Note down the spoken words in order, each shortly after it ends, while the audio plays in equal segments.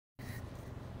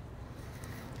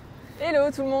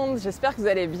Hello tout le monde, j'espère que vous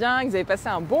allez bien, que vous avez passé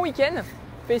un bon week-end. Il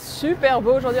fait super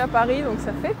beau aujourd'hui à Paris, donc ça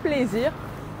fait plaisir.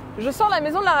 Je sors de la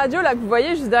maison de la radio là que vous voyez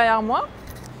juste derrière moi.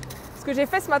 Ce que j'ai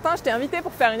fait ce matin, j'étais invitée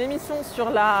pour faire une émission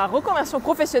sur la reconversion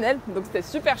professionnelle, donc c'était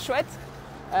super chouette.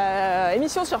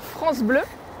 Émission sur France Bleu,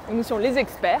 émission Les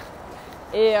Experts.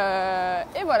 Et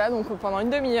voilà, donc pendant une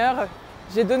demi-heure,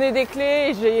 j'ai donné des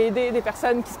clés, j'ai aidé des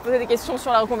personnes qui se posaient des questions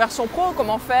sur la reconversion pro,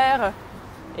 comment faire,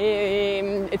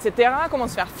 etc. Comment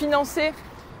se faire financer,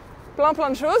 plein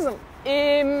de choses.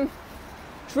 Et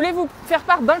je voulais vous faire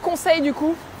part d'un conseil du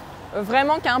coup,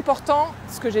 vraiment qui est important,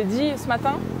 ce que j'ai dit ce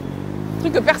matin, un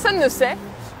truc que personne ne sait,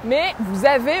 mais vous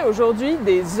avez aujourd'hui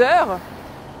des heures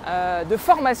de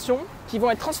formation qui vont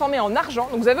être transformées en argent.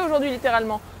 Donc vous avez aujourd'hui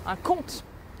littéralement un compte.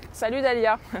 Salut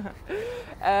Dalia.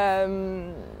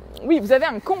 Oui, vous avez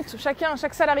un compte,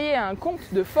 chaque salarié a un compte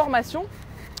de formation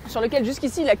sur lequel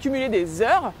jusqu'ici il a cumulé des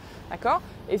heures, d'accord ?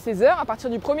 Et ces heures, à partir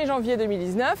du 1er janvier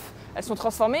 2019, elles sont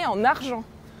transformées en argent.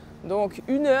 Donc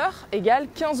une heure égale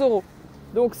 15 €.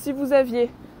 Donc si vous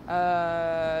aviez 10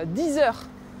 heures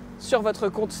sur votre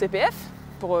compte CPF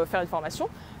pour faire une formation,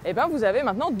 eh ben vous avez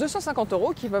maintenant 250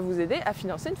 € qui va vous aider à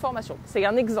financer une formation. C'est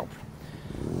un exemple.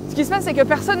 Ce qui se passe, c'est que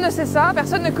personne ne sait ça,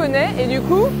 personne ne connaît, et du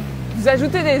coup, vous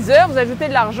ajoutez des heures, vous ajoutez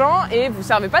de l'argent, et vous ne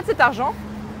servez pas de cet argent,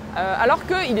 alors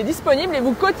qu'il est disponible et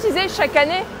vous cotisez chaque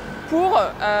année pour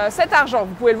cet argent.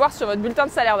 Vous pouvez le voir sur votre bulletin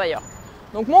de salaire d'ailleurs.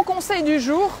 Donc mon conseil du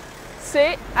jour,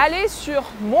 c'est aller sur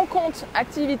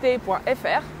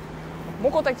moncompteactivité.fr,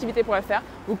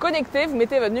 vous connectez, vous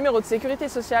mettez votre numéro de sécurité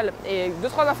sociale et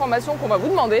 2-3 informations qu'on va vous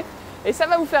demander, et ça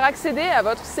va vous faire accéder à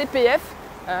votre CPF,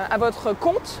 à votre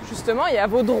compte justement et à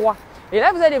vos droits. Et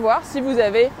là vous allez voir si vous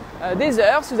avez des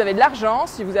heures, si vous avez de l'argent,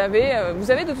 si vous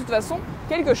avez de toute façon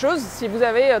quelque chose, si vous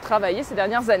avez travaillé ces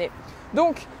dernières années.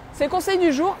 Donc c'est le conseil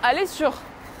du jour, allez sur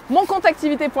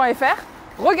moncompteactivité.fr,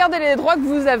 regardez les droits que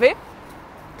vous avez.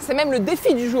 C'est même le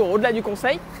défi du jour, au-delà du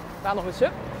conseil. Pardon monsieur.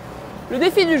 Le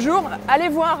défi du jour, allez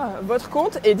voir votre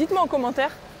compte et dites-moi en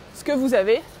commentaire ce que vous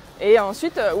avez et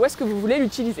ensuite où est-ce que vous voulez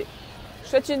l'utiliser. Je vous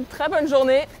souhaite une très bonne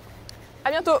journée.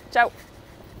 À bientôt. Ciao.